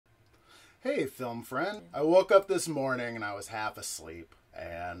Hey, film friend. I woke up this morning and I was half asleep.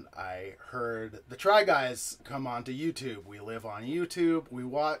 And I heard the Try Guys come onto YouTube. We live on YouTube. We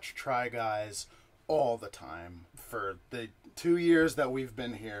watch Try Guys all the time. For the 2 years that we've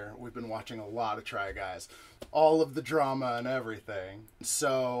been here, we've been watching a lot of Try Guys. All of the drama and everything.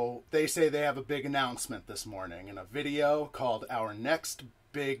 So they say they have a big announcement this morning in a video called Our Next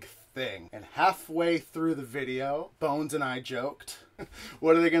Big Thing. And halfway through the video, Bones and I joked,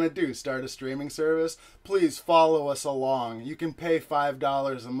 what are they going to do? Start a streaming service? Please follow us along. You can pay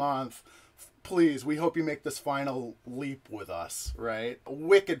 $5 a month. Please, we hope you make this final leap with us, right?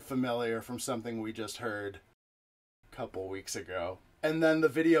 Wicked familiar from something we just heard a couple weeks ago. And then the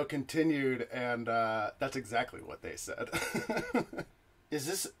video continued, and that's exactly what they said.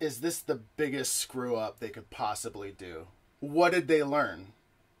 Is this the biggest screw up they could possibly do? What did they learn?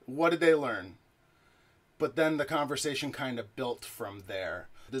 What did they learn? But then the conversation kind of built from there.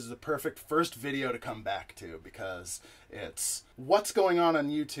 This is the perfect first video to come back to because it's what's going on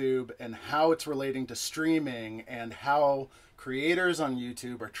YouTube and how it's relating to streaming and how creators on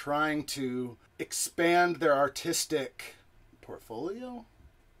YouTube are trying to expand their artistic portfolio.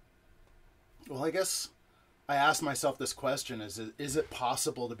 Well, I guess I asked myself this question, is it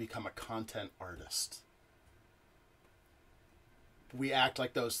possible to become a content artist? We act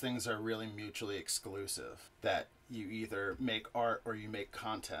like those things are really mutually exclusive, that you either make art or you make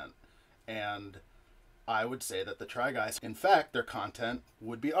content. And I would say that the Try Guys, in fact, their content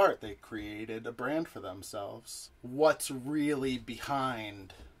would be art. They created a brand for themselves. What's really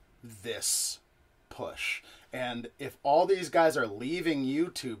behind this push? And if all these guys are leaving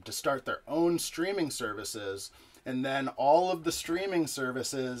YouTube to start their own streaming services, and then all of the streaming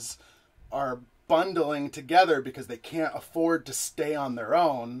services are bundling together because they can't afford to stay on their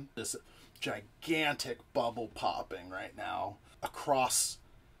own, this gigantic bubble popping right now across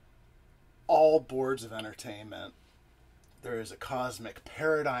all boards of entertainment. There is a cosmic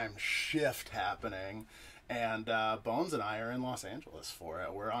paradigm shift happening, and Bones and I are in Los Angeles for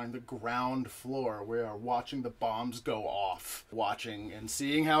it. We're on the ground floor. We are watching the bombs go off, watching and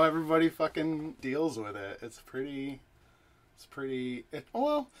seeing how everybody fucking deals with it.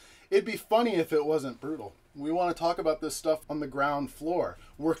 Well, it'd be funny if it wasn't brutal. We want to talk about this stuff on the ground floor.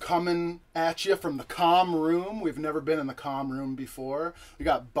 We're coming at you from the comm room. We've never been in the comm room before. We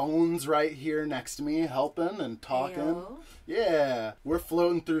got Bones right here next to me helping and talking. Heyo. Yeah, we're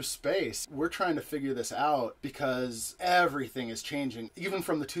floating through space. We're trying to figure this out because everything is changing. Even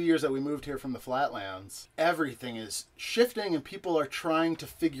from the 2 years that we moved here from the Flatlands, everything is shifting and people are trying to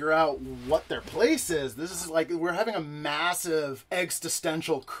figure out what their place is. This is like we're having a massive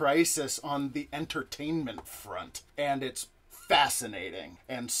existential crisis on the entertainment front, and it's fascinating.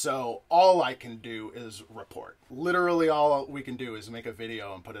 And so all I can do is report. Literally all we can do is make a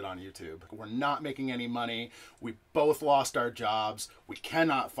video and put it on YouTube. We're not making any money. We both lost our jobs. We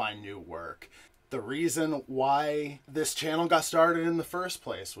cannot find new work. The reason why this channel got started in the first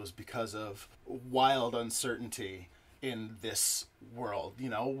place was because of wild uncertainty in this world. You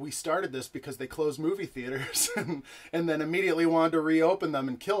know, we started this because they closed movie theaters and then immediately wanted to reopen them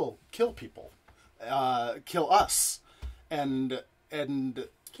and kill people. Kill us and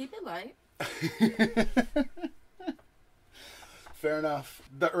keep it light. Fair enough.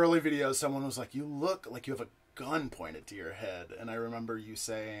 The early videos, someone was like, you look like you have a gun pointed to your head, and I remember you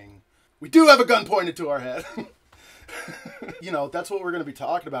saying, we do have a gun pointed to our head. You know, that's what we're going to be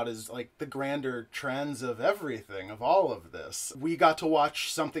talking about, is like the grander trends of everything, of all of this. We got to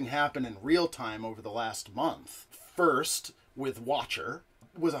watch something happen in real time over the last month. First with Watcher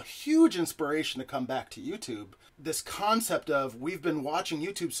was a huge inspiration to come back to YouTube. This concept of we've been watching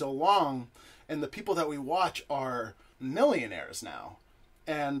YouTube so long and the people that we watch are millionaires now.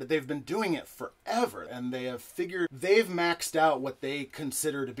 And they've been doing it forever. And they have figured they've maxed out what they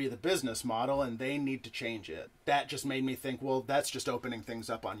consider to be the business model and they need to change it. That just made me think, well, that's just opening things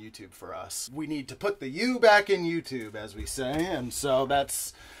up on YouTube for us. We need to put the U back in YouTube, as we say. And so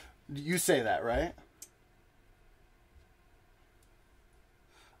that's, you say that, right?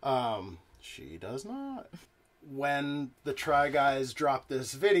 She does not. When the Try Guys dropped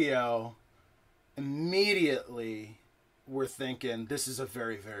this video, immediately we're thinking this is a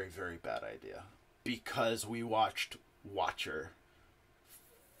very, very, very bad idea. Because we watched Watcher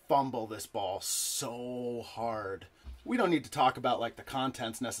fumble this ball so hard. We don't need to talk about like the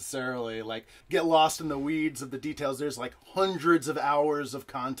contents necessarily, like get lost in the weeds of the details. There's like hundreds of hours of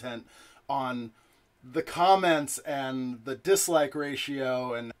content on the comments and the dislike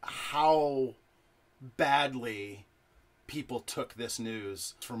ratio and how badly people took this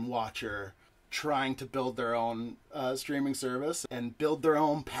news from Watcher trying to build their own streaming service and build their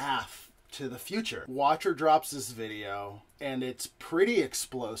own path to the future. Watcher drops this video, and it's pretty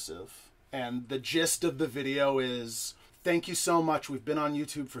explosive. And the gist of the video is, thank you so much. We've been on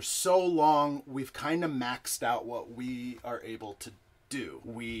YouTube for so long. We've kind of maxed out what we are able to do.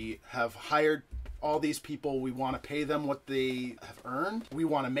 We have hired all these people. We want to pay them what they have earned. We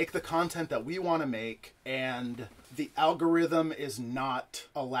want to make the content that we want to make, and the algorithm is not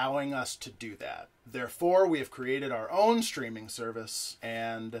allowing us to do that. Therefore, we have created our own streaming service,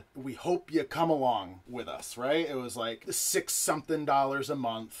 and we hope you come along with us, right? It was like $6-something a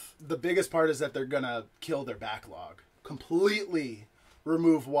month. The biggest part is that they're gonna kill their backlog. Completely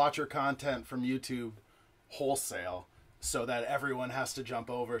remove Watcher content from YouTube wholesale, so that everyone has to jump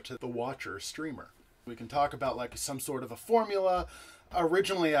over to the Watcher streamer. We can talk about like some sort of a formula.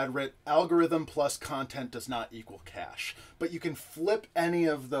 Originally, I'd written algorithm plus content does not equal cash. But you can flip any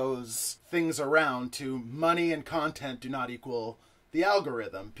of those things around to money and content do not equal the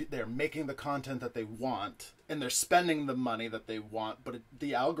algorithm. They're making the content that they want, and they're spending the money that they want, but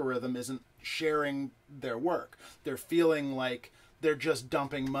the algorithm isn't sharing their work. They're feeling like they're just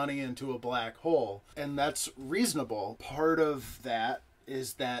dumping money into a black hole, and that's reasonable. Part of that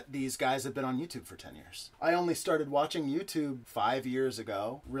is that these guys have been on YouTube for 10 years. I only started watching YouTube 5 years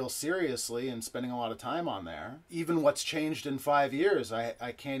ago, real seriously, and spending a lot of time on there. Even what's changed in 5 years,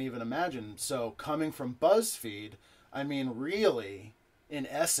 I can't even imagine. So coming from BuzzFeed, I mean, really, in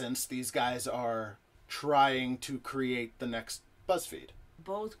essence, these guys are trying to create the next BuzzFeed.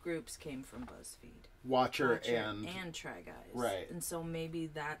 Both groups came from BuzzFeed. Watcher and tryguys. Right. And so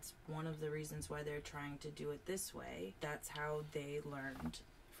maybe that's one of the reasons why they're trying to do it this way. That's how they learned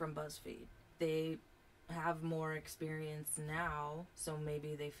from BuzzFeed. They have more experience now, so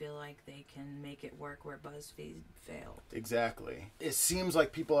maybe they feel like they can make it work where BuzzFeed failed. Exactly. It seems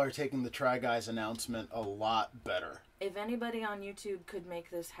like people are taking the tryguys announcement a lot better. If anybody on YouTube could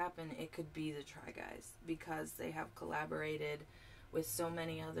make this happen, it could be the tryguys, because they have collaborated with so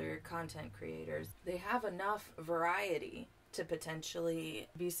many other content creators. They have enough variety to potentially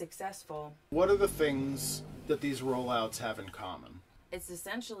be successful. What are the things that these rollouts have in common? It's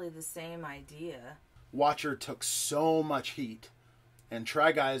essentially the same idea. Watcher took so much heat, and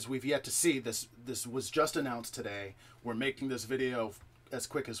tryguys, we've yet to see. This was just announced today. We're making this video as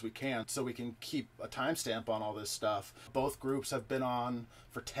quick as we can so we can keep a timestamp on all this stuff. Both groups have been on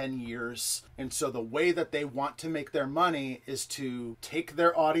for 10 years. And so the way that they want to make their money is to take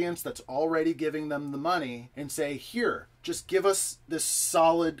their audience that's already giving them the money and say, here, just give us this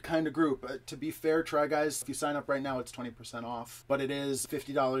solid kind of group. To be fair, tryguys, if you sign up right now, it's 20% off. But it is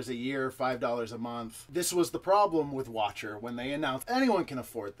 $50 a year, $5 a month. This was the problem with Watcher when they announced anyone can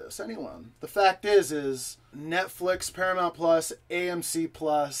afford this. Anyone. The fact is Netflix, Paramount Plus, AMC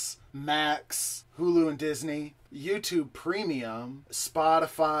Plus, Max, Hulu and Disney, YouTube Premium,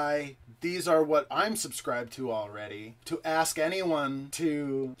 Spotify, these are what I'm subscribed to already. To ask anyone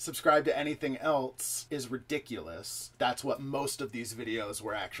to subscribe to anything else is ridiculous. That's what most of these videos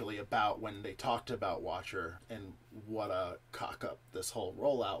were actually about when they talked about Watcher, and what a cock-up this whole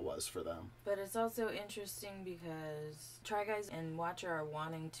rollout was for them. But it's also interesting because tryguys and Watcher are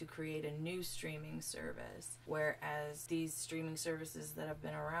wanting to create a new streaming service, whereas these streaming services that have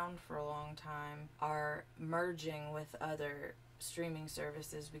been around for a long time are merging with other streaming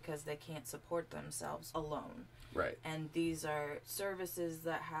services because they can't support themselves alone. Right. And these are services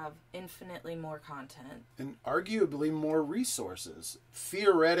that have infinitely more content. And arguably more resources.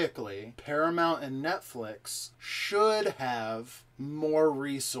 Theoretically, Paramount and Netflix should have more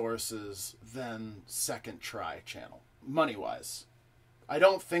resources than Second Try channel, money-wise. I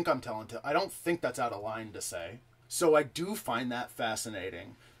don't think that's out of line to say. So I do find that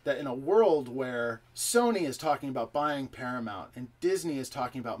fascinating, that in a world where Sony is talking about buying Paramount and Disney is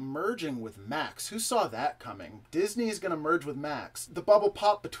talking about merging with Max, who saw that coming? Disney is going to merge with Max. The bubble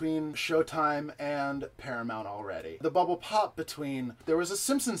popped between Showtime and Paramount already. The bubble popped between, there was a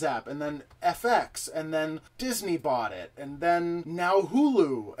Simpsons app, and then FX, and then Disney bought it, and then now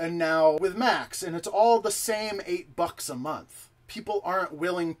Hulu, and now with Max, and it's all the same $8 a month. People aren't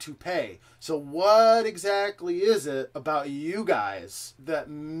willing to pay. So what exactly is it about you guys that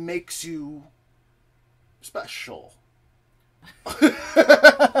makes you special?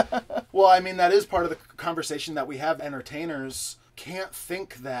 Well, I mean, that is part of the conversation that we have. Entertainers can't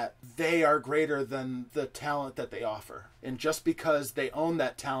think that they are greater than the talent that they offer. And just because they own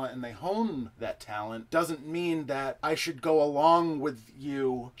that talent and they hone that talent doesn't mean that I should go along with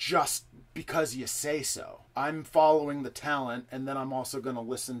you just because you say so. I'm following the talent, and then I'm also going to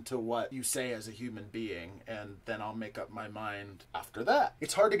listen to what you say as a human being, and then I'll make up my mind after that.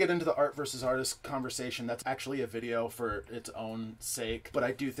 It's hard to get into the art versus artist conversation. That's actually a video for its own sake, but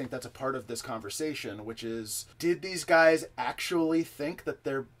I do think that's a part of this conversation, which is, did these guys actually think that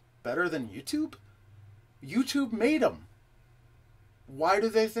they're better than YouTube? YouTube made them. Why do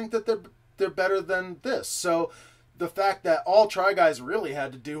they think that they're better than this? So the fact that all Try Guys really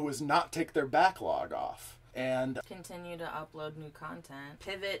had to do was not take their backlog off and continue to upload new content,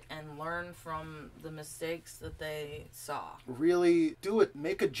 pivot and learn from the mistakes that they saw. Really do it,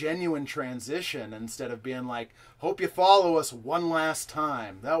 make a genuine transition instead of being like, hope you follow us one last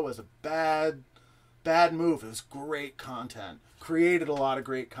time. That was a bad move. It was great content. Created a lot of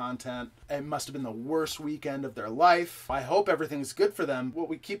great content. It must have been the worst weekend of their life. I hope everything's good for them. What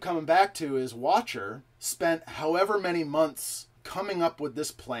we keep coming back to is Watcher spent however many months coming up with this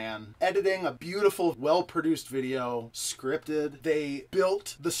plan, editing a beautiful, well-produced video, scripted. They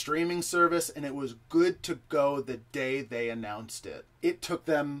built the streaming service, and it was good to go the day they announced it. It took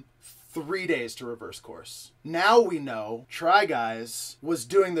them 3 days to reverse course. Now we know Try Guys was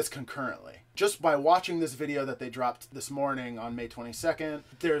doing this concurrently. Just by watching this video that they dropped this morning on May 22nd,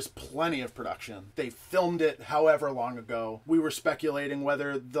 there's plenty of production. They filmed it however long ago. We were speculating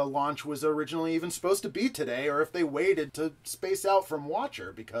whether the launch was originally even supposed to be today or if they waited to space out from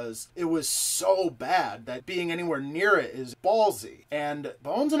Watcher, because it was so bad that being anywhere near it is ballsy. And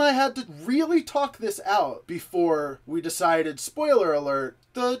Bones and I had to really talk this out before we decided, spoiler alert,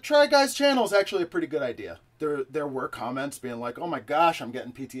 the Try Guys channel is actually a pretty good idea. There were comments being like, oh my gosh, I'm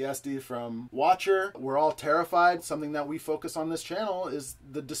getting PTSD from Watcher. We're all terrified. Something that we focus on this channel is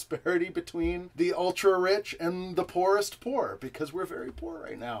the disparity between the ultra rich and the poorest poor, because we're very poor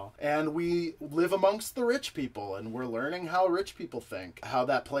right now. And we live amongst the rich people, and we're learning how rich people think, how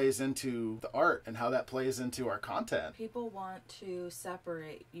that plays into the art and how that plays into our content. People want to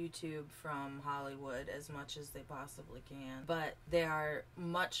separate YouTube from Hollywood as much as they possibly can, but they are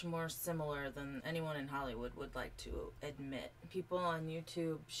much more similar than anyone in Hollywood would like to admit. People on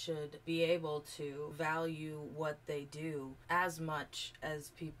YouTube should be able to value what they do as much as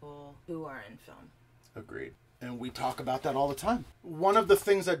people who are in film. Agreed. And we talk about that all the time. One of the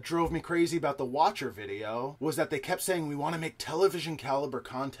things that drove me crazy about the Watcher video was that they kept saying we want to make television caliber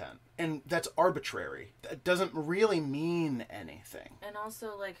content. And that's arbitrary. That doesn't really mean anything. And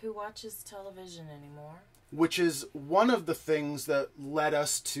also, like, who watches television anymore? Which is one of the things that led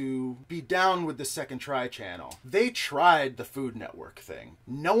us to be down with the Second Try channel. They tried the Food Network thing.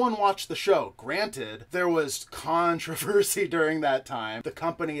 No one watched the show. Granted, there was controversy during that time. The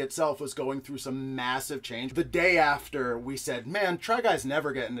company itself was going through some massive change. The day after we said, man, Try Guys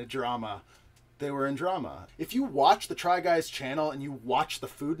never get into drama, they were in drama. If you watch the Try Guys channel and you watch the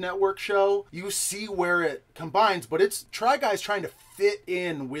Food Network show, you see where it combines, but it's Try Guys trying to fit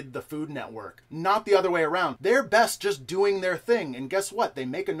in with the Food Network, not the other way around. They're best just doing their thing, and guess what? They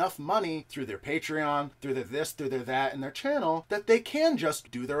make enough money through their Patreon, through their this, through their that, and their channel, that they can just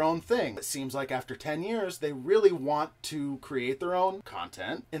do their own thing. It seems like after 10 years, they really want to create their own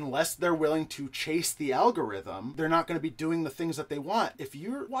content. Unless they're willing to chase the algorithm, they're not going to be doing the things that they want. If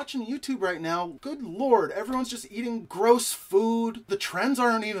you're watching YouTube right now, good Lord, everyone's just eating gross food. The trends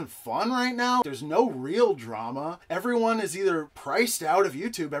aren't even fun right now. There's no real drama. Everyone is either priced out of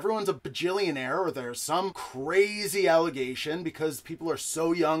YouTube. Everyone's a bajillionaire, or there's some crazy allegation because people are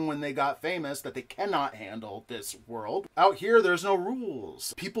so young when they got famous that they cannot handle this world. Out here, there's no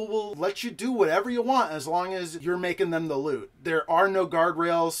rules. People will let you do whatever you want as long as you're making them the loot. There are no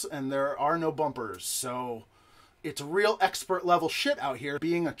guardrails and there are no bumpers, so it's real expert level shit out here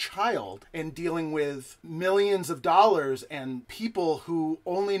being a child and dealing with millions of dollars and people who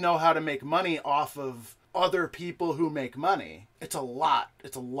only know how to make money off of other people who make money. It's a lot.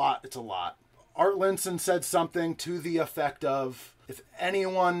 It's a lot. It's a lot. Art Linson said something to the effect of, if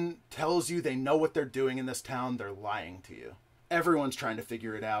anyone tells you they know what they're doing in this town, they're lying to you. Everyone's trying to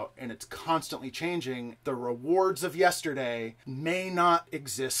figure it out, and it's constantly changing. The rewards of yesterday may not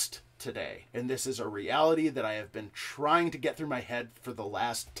exist today. And this is a reality that I have been trying to get through my head for the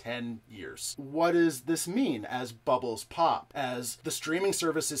last 10 years. What does this mean as bubbles pop? As the streaming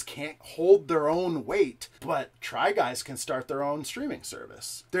services can't hold their own weight, but Try Guys can start their own streaming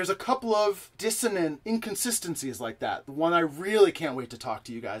service. There's a couple of dissonant inconsistencies like that. The one I really can't wait to talk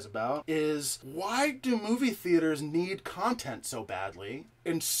to you guys about is, why do movie theaters need content so badly?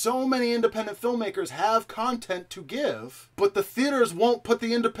 And so many independent filmmakers have content to give, but the theaters won't put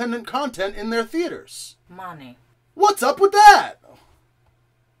the independent content in their theaters. Money. What's up with that?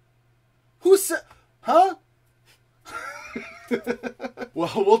 Who said... Huh?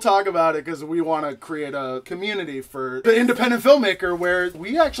 Well, we'll talk about it because we want to create a community for the independent filmmaker where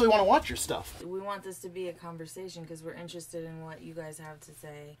we actually want to watch your stuff. We want this to be a conversation because we're interested in what you guys have to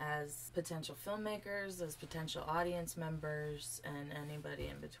say as potential filmmakers, as potential audience members, and anybody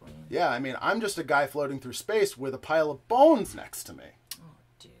in between. Yeah, I mean, I'm just a guy floating through space with a pile of bones next to me. Oh,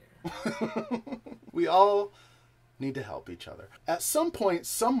 dear. We all need to help each other. At some point,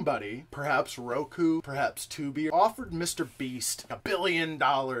 somebody, perhaps Roku, perhaps Tubi, offered Mr. Beast $1 billion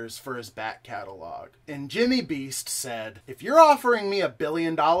for his back catalog. And Jimmy Beast said, if you're offering me $1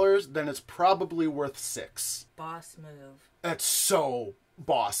 billion, then it's probably worth 6. Boss move. That's so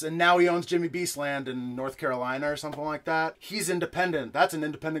boss. And now he owns Jimmy Beast Land in North Carolina or something like that. He's independent. That's an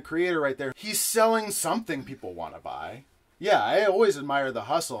independent creator right there. He's selling something people want to buy. Yeah, I always admire the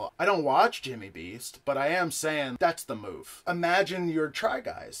hustle. I don't watch Jimmy Beast, but I am saying that's the move. Imagine your Try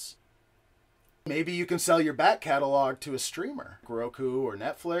Guys. Maybe you can sell your back catalog to a streamer, Roku or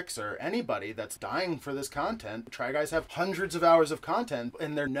Netflix or anybody that's dying for this content. Try Guys have hundreds of hours of content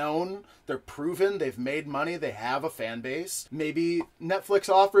and they're known, they're proven, they've made money, they have a fan base. Maybe Netflix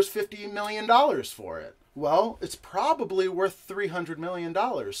offers $50 million for it. Well, it's probably worth $300 million.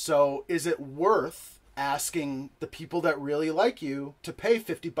 So is it worth asking the people that really like you to pay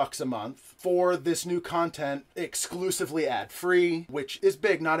 $50 a month for this new content exclusively ad-free, which is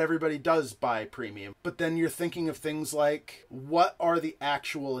big. Not everybody does buy premium. But then you're thinking of things like, what are the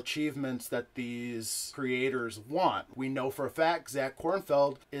actual achievements that these creators want? We know for a fact Zach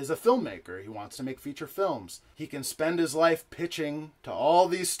Kornfeld is a filmmaker. He wants to make feature films. He can spend his life pitching to all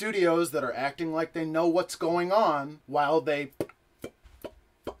these studios that are acting like they know what's going on while they...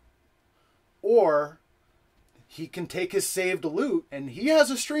 Or he can take his saved loot, and he has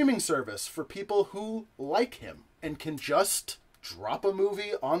a streaming service for people who like him and can just drop a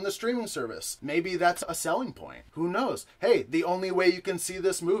movie on the streaming service. Maybe that's a selling point. Who knows? Hey, the only way you can see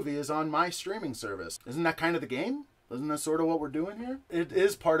this movie is on my streaming service. Isn't that kind of the game? Isn't that sort of what we're doing here? It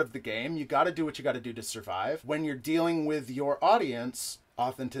is part of the game. You got to do what you got to do to survive. When you're dealing with your audience,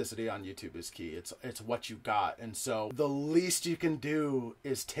 authenticity on YouTube is key. It's what you got. And so the least you can do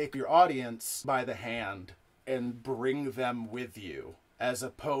is take your audience by the hand and bring them with you, as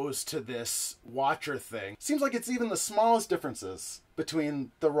opposed to this watcher thing. Seems like it's even the smallest differences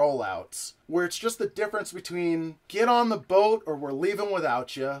between the rollouts, where it's just the difference between get on the boat or we're leaving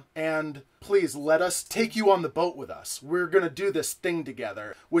without you, and please let us take you on the boat with us. We're gonna do this thing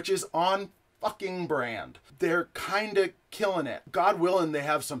together, which is on fucking brand. They're kind of killing it. God willing, they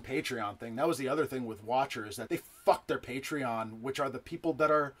have some Patreon thing. That was the other thing with watchers, that they fuck their Patreon, which are the people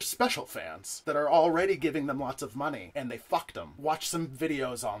that are special fans, that are already giving them lots of money, and they fucked them. Watch some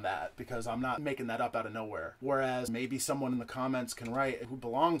videos on that, because I'm not making that up out of nowhere. Whereas maybe someone in the comments can write who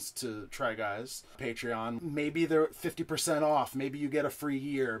belongs to Try Guys Patreon. Maybe they're 50% off. Maybe you get a free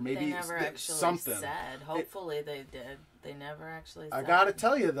year. Maybe they never actually something. said. Hopefully they did. They never actually said. I gotta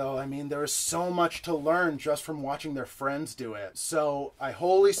tell you though, I mean, there's so much to learn just from watching their friends do it. So I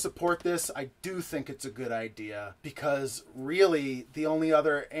wholly support this. I do think it's a good idea, because really the only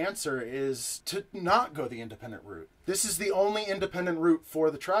other answer is to not go the independent route. This is the only independent route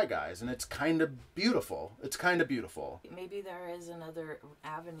for the Try Guys, and it's kind of beautiful. It's kind of beautiful. Maybe there is another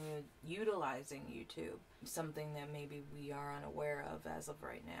avenue utilizing YouTube, something that maybe we are unaware of as of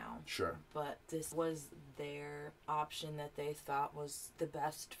right now. Sure. But this was their option that they thought was the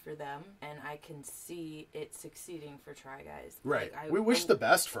best for them, and I can see it succeeding for Try Guys. Right. We wish the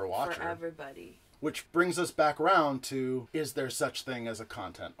best for Watcher. For everybody. Which brings us back around to, is there such thing as a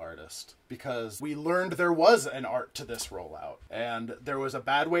content artist? Because we learned there was an art to this rollout, and there was a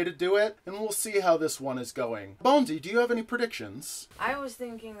bad way to do it, and we'll see how this one is going. Bonesy, do you have any predictions? I was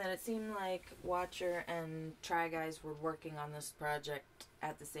thinking that it seemed like Watcher and Try Guys were working on this project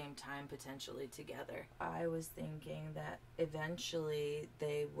at the same time, potentially together. I was thinking that eventually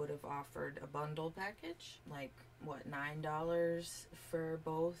they would have offered a bundle package, like, what, $9 for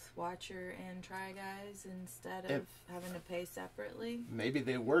both Watcher and Try Guys instead of having to pay separately? Maybe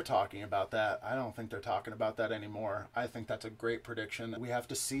they were talking about that. I don't think they're talking about that anymore. I think that's a great prediction. We have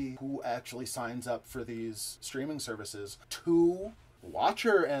to see who actually signs up for these streaming services.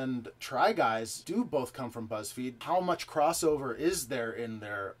 Watcher and Try Guys do both come from BuzzFeed. How much crossover is there in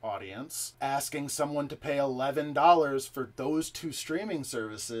their audience? Asking someone to pay $11 for those two streaming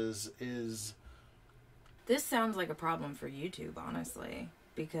services is... This sounds like a problem for YouTube, honestly.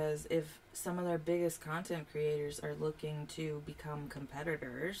 Because if some of their biggest content creators are looking to become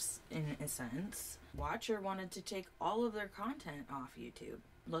competitors, in a sense, Watcher wanted to take all of their content off YouTube.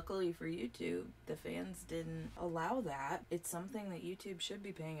 Luckily for YouTube, the fans didn't allow that. It's something that YouTube should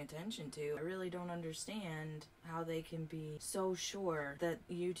be paying attention to. I really don't understand how they can be so sure that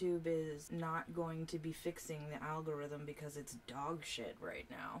YouTube is not going to be fixing the algorithm because it's dog shit right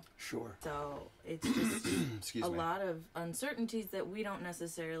now. Sure. So it's just a lot of uncertainties that we don't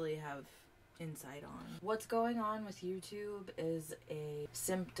necessarily have insight on. What's going on with YouTube is a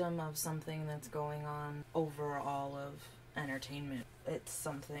symptom of something that's going on overall of entertainment. It's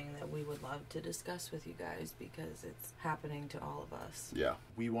something that we would love to discuss with you guys because it's happening to all of us. Yeah,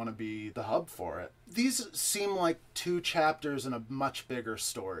 we want to be the hub for it. These seem like 2 chapters in a much bigger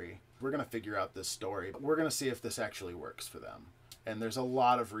story. We're going to figure out this story. We're going to see if this actually works for them. And there's a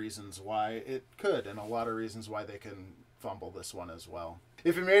lot of reasons why it could, and a lot of reasons why they can fumble this one as well.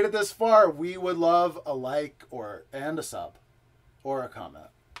 If you made it this far, we would love a like and a sub or a comment.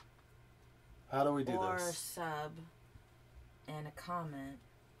 How do we do this? Or a sub and a comment,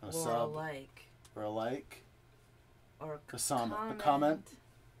 a sub, a like, or a like, or a comment,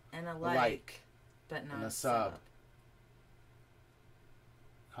 and a like, but not and a sub.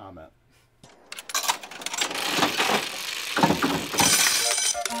 Comment.